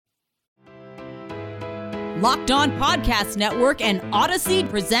Locked On Podcast Network and Odyssey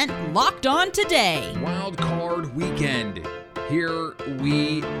present Locked On Today. Wild Card Weekend. Here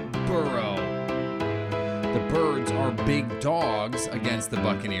we burrow. The Birds are big dogs against the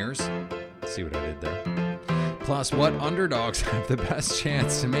Buccaneers. See what I did there? Plus, what underdogs have the best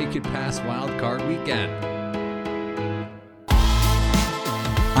chance to make it past Wild Card Weekend?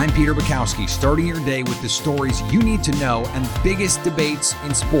 I'm Peter Bukowski, starting your day with the stories you need to know and biggest debates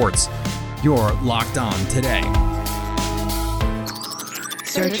in sports. You're Locked On Today.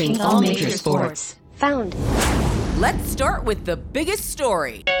 Searching all major sports. Found. Let's start with the biggest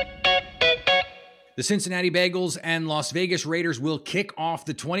story. The Cincinnati Bengals and Las Vegas Raiders will kick off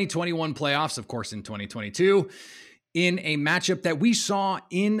the 2021 playoffs, of course, in 2022, in a matchup that we saw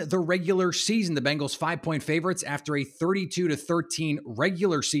in the regular season. The Bengals 5-point favorites after a 32-13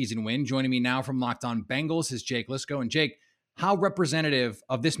 regular season win. Joining me now from Locked On Bengals is Jake Liscow. And Jake, how representative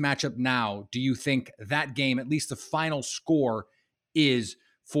of this matchup now do you think that game, at least the final score, is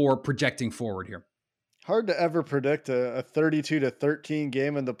for projecting forward here? Hard to ever predict a 32-13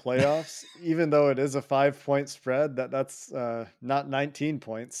 game in the playoffs, even though it is a 5-point spread. That's not 19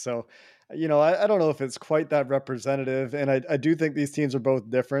 points. So, I don't know if it's quite that representative. And I do think these teams are both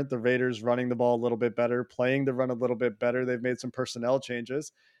different. The Raiders running the ball a little bit better, playing the run a little bit better. They've made some personnel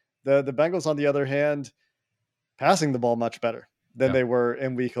changes. The Bengals, on the other hand, passing the ball much better than they were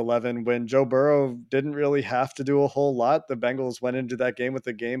in week 11 when Joe Burrow didn't really have to do a whole lot. The Bengals went into that game with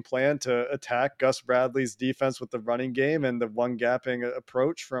a game plan to attack Gus Bradley's defense with the running game and the one gapping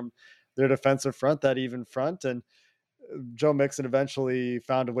approach from their defensive front, that even front. And Joe Mixon eventually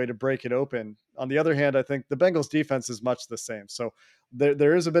found a way to break it open. On the other hand, I think the Bengals defense is much the same. So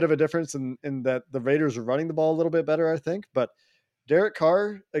there is a bit of a difference in that the Raiders are running the ball a little bit better, I think, but Derek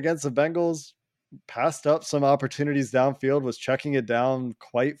Carr against the Bengals passed up some opportunities downfield, was checking it down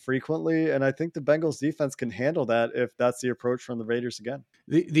quite frequently. And I think the Bengals defense can handle that if that's the approach from the Raiders again.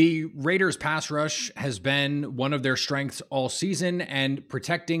 The Raiders pass rush has been one of their strengths all season, and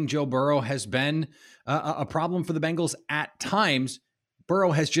protecting Joe Burrow has been a problem for the Bengals at times.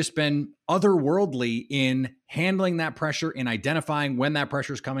 Burrow has just been otherworldly in handling that pressure, in identifying when that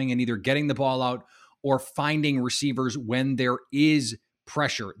pressure is coming and either getting the ball out or finding receivers when there is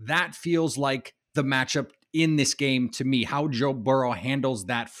pressure. That feels like the matchup in this game to me, how Joe Burrow handles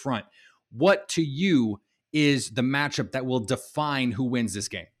that front. What to you is the matchup that will define who wins this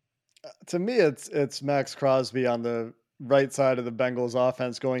game? To me, it's Max Crosby on the right side of the Bengals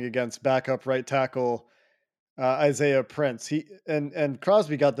offense going against backup right tackle Isaiah Prince. And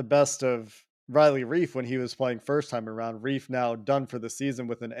Crosby got the best of Riley Reiff when he was playing first time around. Reiff now done for the season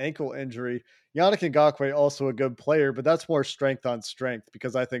with an ankle injury. Yannick Ngakoue also a good player, but that's more strength on strength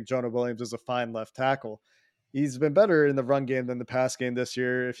because I think Jonah Williams is a fine left tackle. He's been better in the run game than the pass game this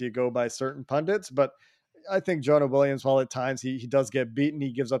year if you go by certain pundits, but I think Jonah Williams, while at times he does get beaten,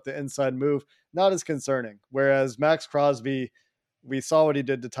 he gives up the inside move, not as concerning. Whereas Max Crosby, we saw what he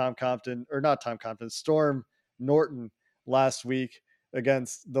did to Storm Norton last week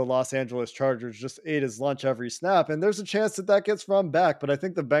against the Los Angeles Chargers, just ate his lunch every snap. And there's a chance that gets run back, but I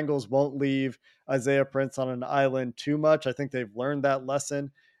think the Bengals won't leave Isaiah Prince on an island too much. I think they've learned that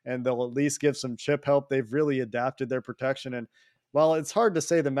lesson and they'll at least give some chip help. They've really adapted their protection. And while it's hard to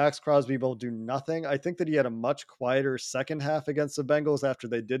say that Max Crosby will do nothing, I think that he had a much quieter second half against the Bengals after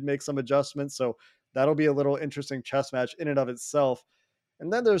they did make some adjustments. So that'll be a little interesting chess match in and of itself.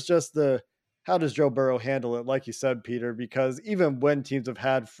 And then there's just how does Joe Burrow handle it? Like you said, Peter, because even when teams have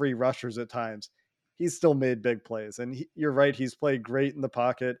had free rushers at times, he's still made big plays. And you're right. He's played great in the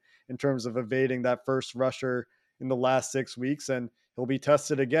pocket in terms of evading that first rusher in the last 6 weeks. And he'll be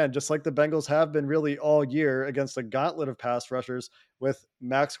tested again, just like the Bengals have been really all year against a gauntlet of pass rushers with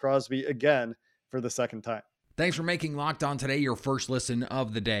Max Crosby again for the second time. Thanks for making Locked On Today your first listen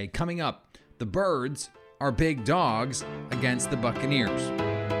of the day. Coming up, the Birds are big dogs against the Buccaneers.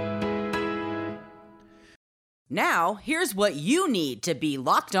 Now, here's what you need to be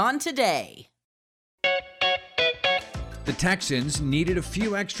locked on today. The Texans needed a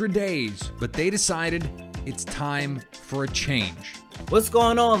few extra days, but they decided it's time for a change. What's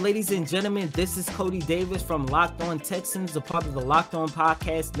going on, ladies and gentlemen? This is Cody Davis from Locked On Texans, a part of the Locked On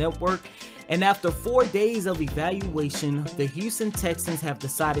Podcast Network. And after 4 days of evaluation, the Houston Texans have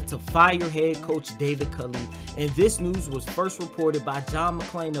decided to fire head coach David Culley. And this news was first reported by John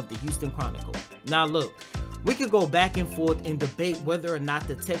McClain of the Houston Chronicle. Now look, we could go back and forth and debate whether or not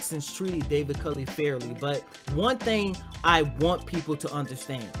the Texans treated David Culley fairly, but one thing I want people to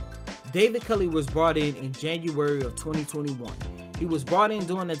understand. David Culley was brought in January of 2021. He was brought in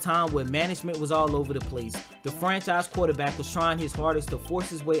during a time where management was all over the place. The franchise quarterback was trying his hardest to force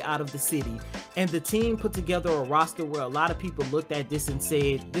his way out of the city. And the team put together a roster where a lot of people looked at this and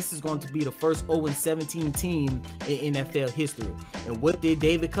said, this is going to be the first 0-17 team in NFL history. And what did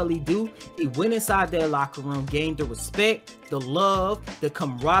David Culley do? He went inside their locker room, gained the respect, the love, the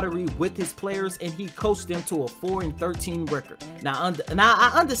camaraderie with his players, and he coached them to a 4-13 record. Now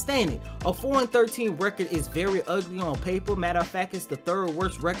I understand it. A 4-13 record is very ugly on paper. Matter of fact, it's the third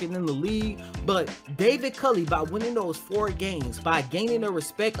worst record in the league. But David Culley, by winning those 4 games, by gaining the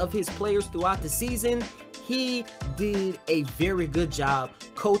respect of his players throughout the season, he did a very good job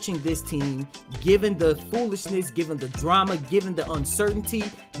coaching this team, given the foolishness, given the drama, given the uncertainty,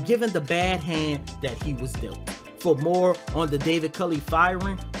 given the bad hand that he was dealt. For more on the David Culley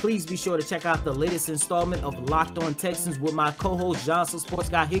firing, please be sure to check out the latest installment of Locked On Texans with my co-host Johnson Sports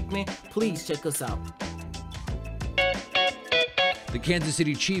Guy Hickman. Please check us out. The Kansas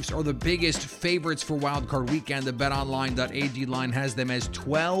City Chiefs are the biggest favorites for Wildcard Weekend. The BetOnline.ag line has them as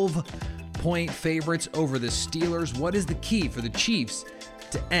 12-point favorites over the Steelers. What is the key for the Chiefs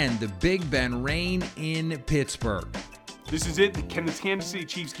to end the Big Ben reign in Pittsburgh? This is it. Can the Kansas City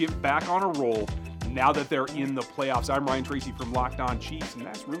Chiefs get back on a roll now that they're in the playoffs? I'm Ryan Tracy from Locked On Chiefs, and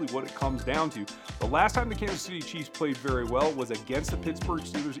that's really what it comes down to. The last time the Kansas City Chiefs played very well was against the Pittsburgh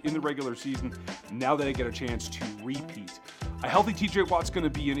Steelers in the regular season. Now they get a chance to repeat. A healthy TJ Watt's going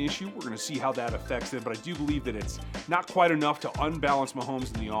to be an issue. We're going to see how that affects them, but I do believe that it's not quite enough to unbalance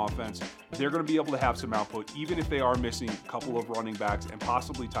Mahomes in the offense. They're going to be able to have some output, even if they are missing a couple of running backs and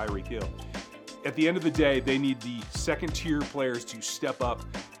possibly Tyreek Hill. At the end of the day, they need the second-tier players to step up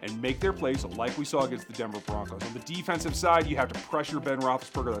and make their plays like we saw against the Denver Broncos. On the defensive side, you have to pressure Ben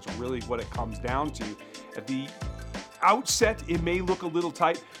Roethlisberger. That's really what it comes down to. At the outset, it may look a little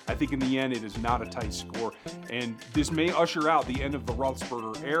tight. I think in the end, it is not a tight score. And this may usher out the end of the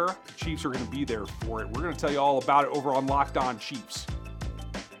Roethlisberger era. The Chiefs are going to be there for it. We're going to tell you all about it over on Locked On Chiefs.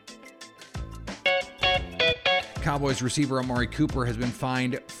 Cowboys receiver Amari Cooper has been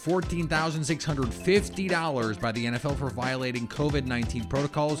fined $14,650 by the NFL for violating COVID-19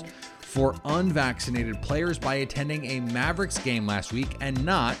 protocols for unvaccinated players by attending a Mavericks game last week and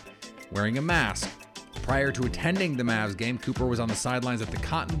not wearing a mask. Prior to attending the Mavs game, Cooper was on the sidelines at the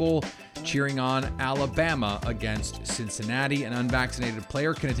Cotton Bowl cheering on Alabama against Cincinnati. An unvaccinated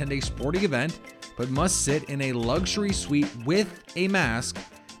player can attend a sporting event but must sit in a luxury suite with a mask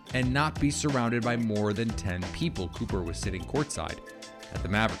and not be surrounded by more than 10 people. Cooper was sitting courtside at the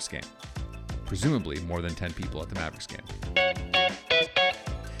Mavericks game. Presumably more than 10 people at the Mavericks game.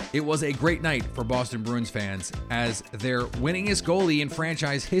 It was a great night for Boston Bruins fans as their winningest goalie in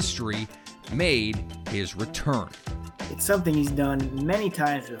franchise history made his return. It's something he's done many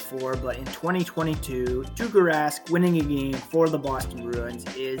times before, but in 2022, Tuukka Rask winning a game for the Boston Bruins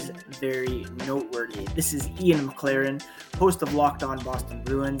is very noteworthy. This is Ian McLaren, host of Locked On Boston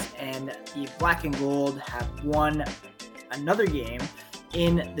Bruins, and the Black and Gold have won another game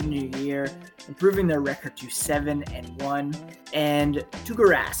in the new year, improving their record to 7-1, and Tuukka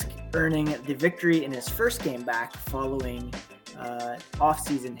Rask earning the victory in his first game back following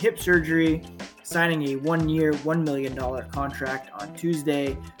off-season hip surgery, signing a 1-year, $1 million contract on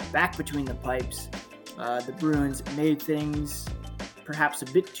Tuesday, back between the pipes. The Bruins made things perhaps a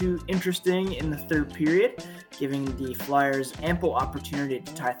bit too interesting in the third period, giving the Flyers ample opportunity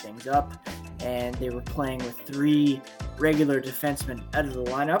to tie things up, and they were playing with 3 regular defensemen out of the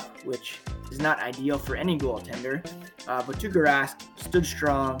lineup, which is not ideal for any goaltender, but Tuukka Rask stood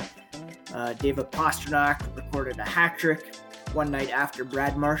strong. David Pastrnak recorded a hat trick one night after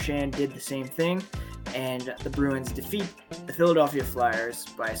Brad Marchand did the same thing, and the Bruins defeat the Philadelphia Flyers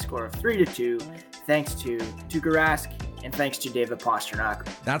by a score of 3-2, thanks to Tuukka Rask and thanks to David Pastrnak.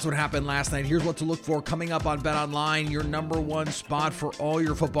 That's what happened last night. Here's what to look for coming up on BetOnline, your number one spot for all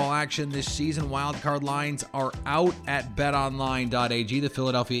your football action this season. Wildcard lines are out at betonline.ag. The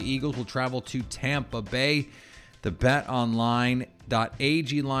Philadelphia Eagles will travel to Tampa Bay. The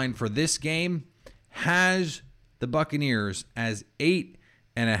betonline.ag line for this game has the Buccaneers as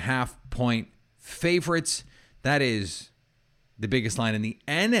 8.5-point favorites. That is the biggest line in the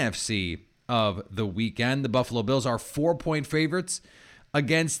NFC of the weekend. The Buffalo Bills are 4-point favorites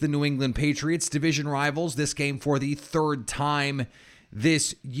against the New England Patriots, division rivals, this game for the third time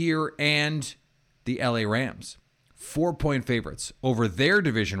this year, and the LA Rams, 4-point favorites over their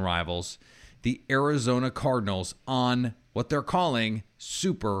division rivals, the Arizona Cardinals, on what they're calling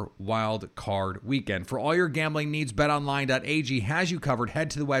Super Wild Card Weekend. For all your gambling needs, betonline.ag has you covered. Head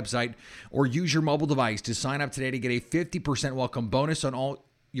to the website or use your mobile device to sign up today to get a 50% welcome bonus on all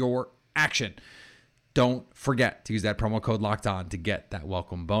your action. don't forget to use that promo code Locked On to get that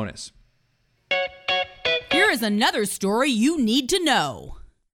welcome bonus. Here is another story you need to know.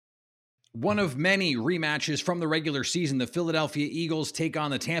 One of many rematches from the regular season, the Philadelphia Eagles take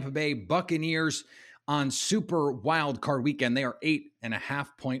on the Tampa Bay Buccaneers on Super Wild Card Weekend. They are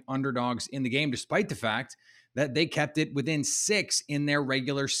 8.5-point underdogs in the game, despite the fact that they kept it within 6 in their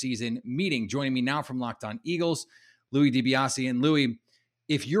regular season meeting. Joining me now from Locked On Eagles, Louis DiBiase. And Louis,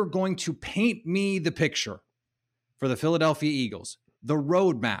 if you're going to paint me the picture for the Philadelphia Eagles, the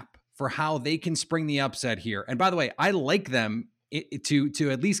roadmap for how they can spring the upset here. And by the way, I like them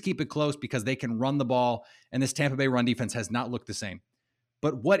to at least keep it close because they can run the ball, and this Tampa Bay run defense has not looked the same.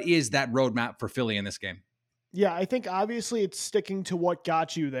 But what is that roadmap for Philly in this game? Yeah, I think obviously it's sticking to what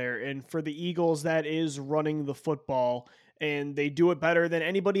got you there. And for the Eagles, that is running the football. And they do it better than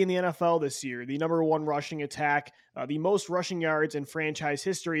anybody in the NFL this year. The number one rushing attack, the most rushing yards in franchise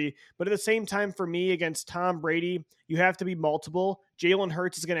history. But at the same time, for me, against Tom Brady, you have to be multiple. Jalen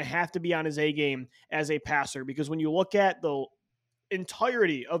Hurts is going to have to be on his A game as a passer, because when you look at the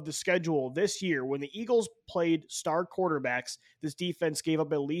entirety of the schedule this year, when the Eagles played star quarterbacks, this defense gave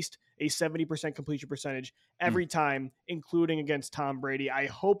up at least a 70% completion percentage every time, including against Tom Brady. I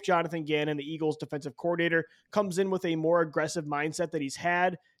hope Jonathan Gannon, the Eagles defensive coordinator, comes in with a more aggressive mindset that he's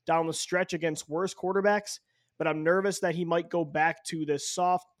had down the stretch against worse quarterbacks, but I'm nervous that he might go back to this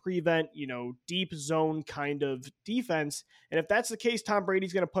soft prevent, deep zone kind of defense. And if that's the case, Tom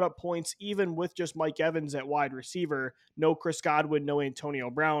Brady's going to put up points even with just Mike Evans at wide receiver, no Chris Godwin, no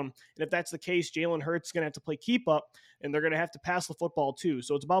Antonio Brown. And if that's the case, Jalen Hurts is going to have to play keep up, and they're going to have to pass the football too.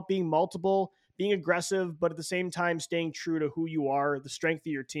 So it's about being multiple, being aggressive, but at the same time, staying true to who you are, the strength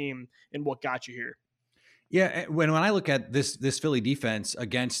of your team, and what got you here. Yeah, when I look at this Philly defense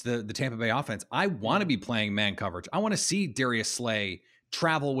against the Tampa Bay offense, I want to be playing man coverage. I want to see Darius Slay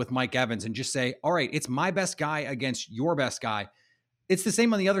travel with Mike Evans and just say, all right, it's my best guy against your best guy. It's the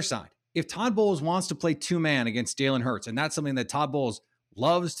same on the other side. If Todd Bowles wants to play 2-man against Jalen Hurts, and that's something that Todd Bowles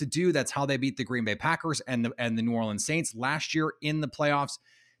loves to do, that's how they beat the Green Bay Packers and the New Orleans Saints last year in the playoffs.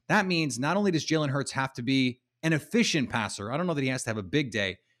 That means not only does Jalen Hurts have to be an efficient passer, I don't know that he has to have a big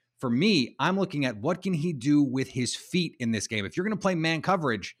day. For me, I'm looking at what can he do with his feet in this game. If you're going to play man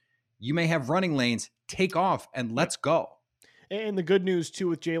coverage, you may have running lanes, take off, and let's go. And the good news, too,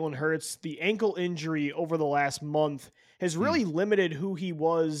 with Jalen Hurts, the ankle injury over the last month has really limited who he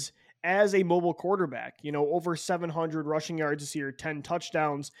was as a mobile quarterback. Over 700 rushing yards this year, 10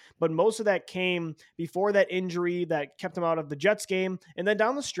 touchdowns. But most of that came before that injury that kept him out of the Jets game. And then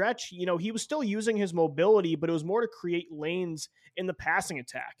down the stretch, he was still using his mobility, but it was more to create lanes in the passing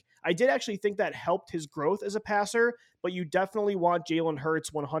attack. I did actually think that helped his growth as a passer, but you definitely want Jalen Hurts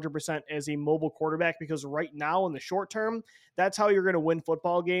 100% as a mobile quarterback, because right now in the short term, that's how you're going to win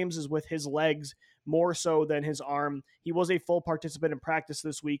football games, is with his legs more so than his arm. He was a full participant in practice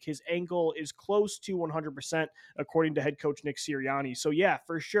this week. His ankle is close to 100%, according to head coach Nick Sirianni. So yeah,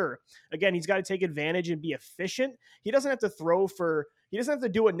 for sure. Again, he's got to take advantage and be efficient. He doesn't have to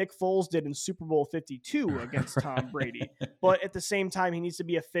do what Nick Foles did in Super Bowl 52 against Tom Brady. But at the same time, he needs to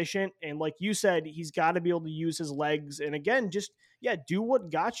be efficient. And like you said, he's got to be able to use his legs. And again, do what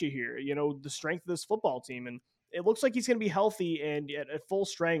got you here, the strength of this football team. And it looks like he's going to be healthy and at full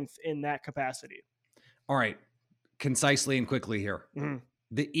strength in that capacity. All right. Concisely and quickly here. Mm-hmm.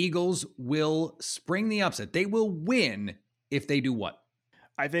 The Eagles will spring the upset. They will win if they do what?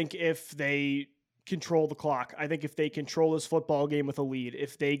 I think if they control the clock. I think if they control this football game with a lead,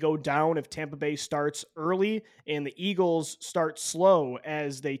 if they go down, if Tampa Bay starts early and the Eagles start slow,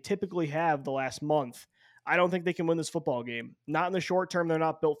 as they typically have the last month, I don't think they can win this football game. Not in the short term. They're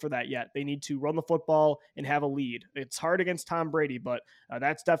not built for that yet. They need to run the football and have a lead. It's hard against Tom Brady, but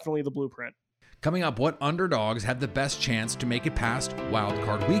that's definitely the blueprint. Coming up, what underdogs have the best chance to make it past Wild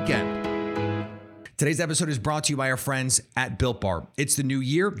Card Weekend? Today's episode is brought to you by our friends at Built Bar. It's the new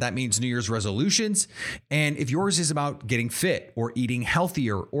year. That means New Year's resolutions. And if yours is about getting fit or eating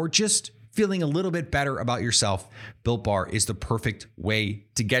healthier or just feeling a little bit better about yourself, Built Bar is the perfect way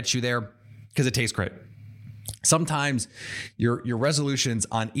to get you there because it tastes great. Sometimes your resolutions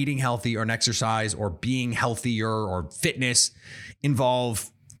on eating healthy or an exercise or being healthier or fitness involve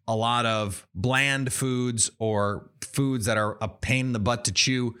a lot of bland foods or foods that are a pain in the butt to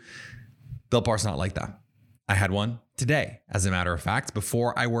chew. Built Bar's not like that. I had one today, as a matter of fact,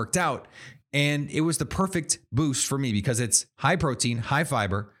 before I worked out, and it was the perfect boost for me because it's high protein, high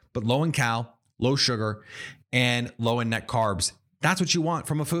fiber, but low in cal, low sugar, and low in net carbs. That's what you want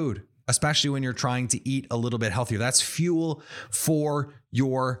from a food, especially when you're trying to eat a little bit healthier. That's fuel for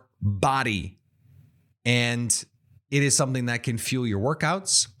your body. And It is something that can fuel your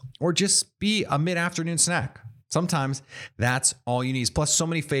workouts or just be a mid-afternoon snack. Sometimes that's all you need. Plus, so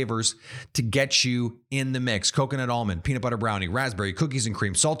many flavors to get you in the mix. Coconut almond, peanut butter brownie, raspberry, cookies and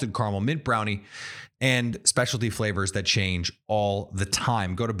cream, salted caramel, mint brownie, and specialty flavors that change all the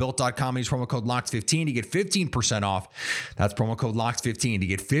time. Go to Built.com and use promo code LOCKED15 to get 15% off. That's promo code LOCKED15 to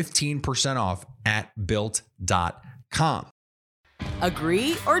get 15% off at Built.com.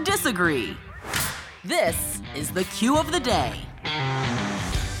 Agree or disagree? This is the cue of the day.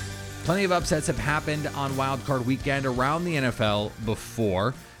 Plenty of upsets have happened on Wild Card Weekend around the NFL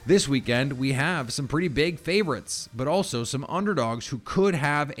before. This weekend, we have some pretty big favorites, but also some underdogs who could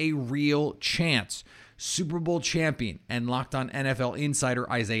have a real chance. Super Bowl champion and Locked On NFL insider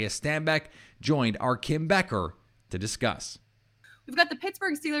Isaiah Stanback joined our Kim Becker to discuss. We've got the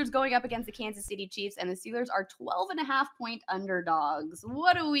Pittsburgh Steelers going up against the Kansas City Chiefs, and the Steelers are 12.5-point underdogs.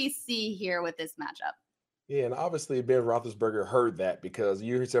 What do we see here with this matchup? Yeah, and obviously Ben Roethlisberger heard that because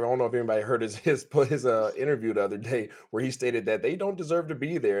you said, I don't know if anybody heard his interview the other day where he stated that they don't deserve to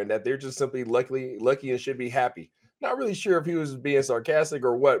be there and that they're just simply lucky and should be happy. Not really sure if he was being sarcastic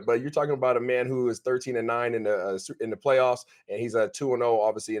or what, but you're talking about a man who is 13-9 in the playoffs, and he's 2-0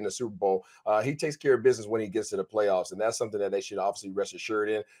 obviously in the Super Bowl. He takes care of business when he gets to the playoffs, and that's something that they should obviously rest assured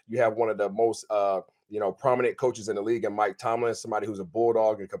in. You have one of the most prominent coaches in the league, and Mike Tomlin, somebody who's a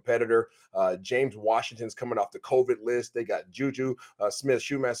bulldog and competitor. James Washington's coming off the COVID list. They got Juju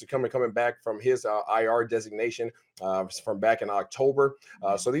Smith-Schumacher coming back from his IR designation from back in October.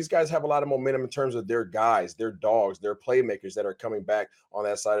 So these guys have a lot of momentum in terms of their guys, their dogs, their playmakers that are coming back on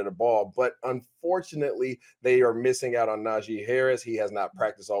that side of the ball. But unfortunately, they are missing out on Najee Harris. He has not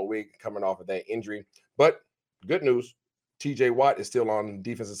practiced all week coming off of that injury. But good news. TJ Watt is still on the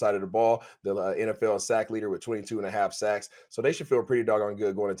defensive side of the ball, the NFL sack leader with 22.5 sacks. So they should feel pretty doggone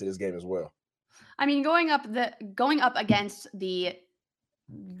good going into this game as well. I mean, going up against the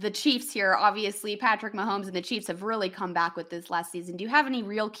Chiefs here, obviously Patrick Mahomes and the Chiefs have really come back with this last season. Do you have any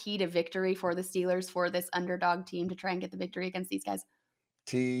real key to victory for the Steelers, for this underdog team to try and get the victory against these guys?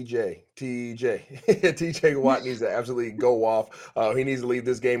 TJ Watt needs to absolutely go off. He needs to leave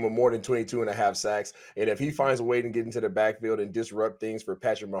this game with more than 22.5 sacks. And if he finds a way to get into the backfield and disrupt things for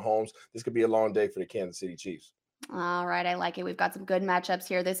Patrick Mahomes, this could be a long day for the Kansas City Chiefs. All right, I like it. We've got some good matchups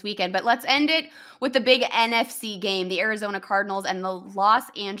here this weekend, but let's end it with the big NFC game, the Arizona Cardinals and the Los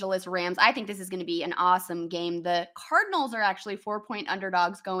Angeles Rams. I think this is going to be an awesome game. The Cardinals are actually 4-point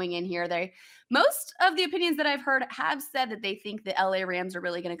underdogs going in here. Most of the opinions that I've heard have said that they think the LA Rams are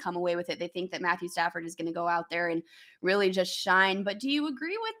really going to come away with it. They think that Matthew Stafford is going to go out there and really just shine. But do you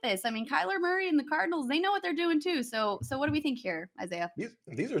agree with this? I mean, Kyler Murray and the Cardinals, they know what they're doing too. So what do we think here, Isaiah?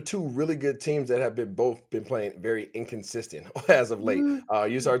 These are two really good teams that have both been playing very inconsistent as of late.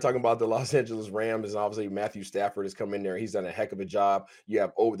 You started talking about the Los Angeles Rams, and obviously Matthew Stafford has come in there. He's done a heck of a job. You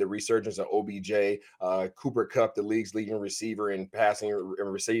have the resurgence of OBJ, Cooper Kupp, the league's leading receiver in passing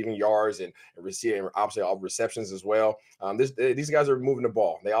and receiving yards and receiving, obviously all receptions as well. These guys are moving the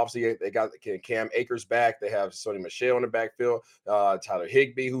ball. They got Cam Akers back. They have Sony Michel in the backfield, Tyler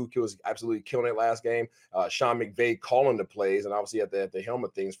Higbee, who was absolutely killing it last game, Sean McVay calling the plays, and obviously at the helm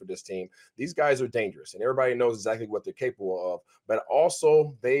of things for this team. These guys are dangerous, and everybody knows exactly what they're capable of, but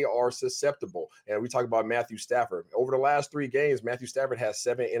also they are susceptible. And we talk about Matthew Stafford. Over the last 3 games, Matthew Stafford has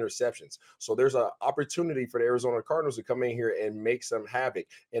 7 interceptions. So there's an opportunity for the Arizona Cardinals to come in here and make some havoc.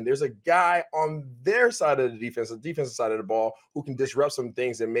 And there's a guy on their side of the defensive side of the ball who can disrupt some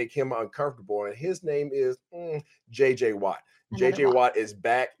things and make him uncomfortable. And his name is J.J. Watt. J.J. Watt is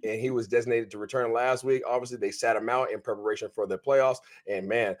back, and he was designated to return last week. Obviously, they sat him out in preparation for the playoffs, and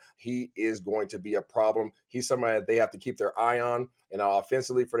man, he is going to be a problem. He's somebody that they have to keep their eye on. And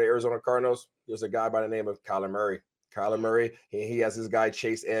offensively for the Arizona Cardinals, there's a guy by the name of Kyler Murray. He has his guy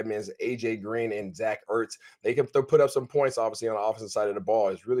Chase Edmonds, A.J. Green, and Zach Ertz. They can put up some points, obviously, on the offensive side of the ball.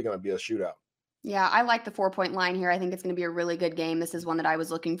 It's really going to be a shootout. Yeah, I like the 4-point line here. I think it's going to be a really good game. This is one that I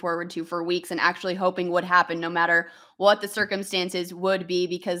was looking forward to for weeks and actually hoping would happen no matter what the circumstances would be,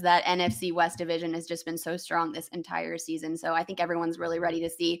 because that NFC West division has just been so strong this entire season. So I think everyone's really ready to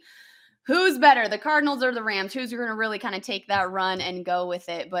see who's better, the Cardinals or the Rams, who's going to really kind of take that run and go with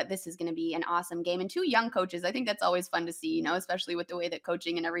it. But this is going to be an awesome game. And 2 young coaches, I think that's always fun to see, especially with the way that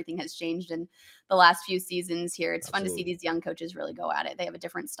coaching and everything has changed in the last few seasons here. It's fun to see these young coaches really go at it. They have a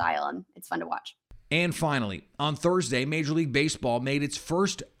different style, and it's fun to watch. And finally, on Thursday, Major League Baseball made its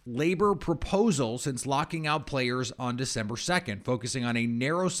first labor proposal since locking out players on December 2nd, focusing on a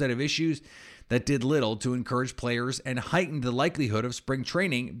narrow set of issues that did little to encourage players and heightened the likelihood of spring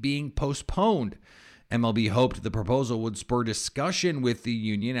training being postponed. MLB hoped the proposal would spur discussion with the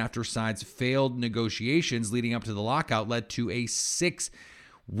union after sides' failed negotiations leading up to the lockout led to a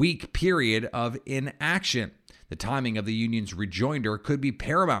 6-week period of inaction. The timing of the union's rejoinder could be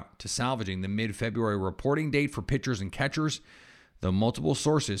paramount to salvaging the mid-February reporting date for pitchers and catchers, though multiple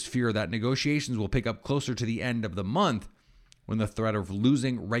sources fear that negotiations will pick up closer to the end of the month when the threat of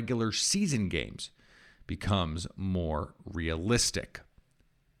losing regular season games becomes more realistic.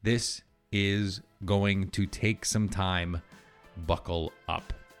 This is going to take some time. Buckle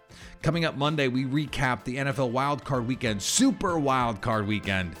up. Coming up Monday, we recap the NFL Wildcard Weekend, Super Wildcard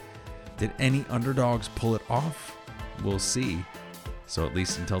Weekend. Did any underdogs pull it off? We'll see. So at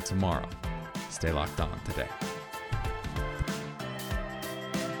least until tomorrow, stay locked on today.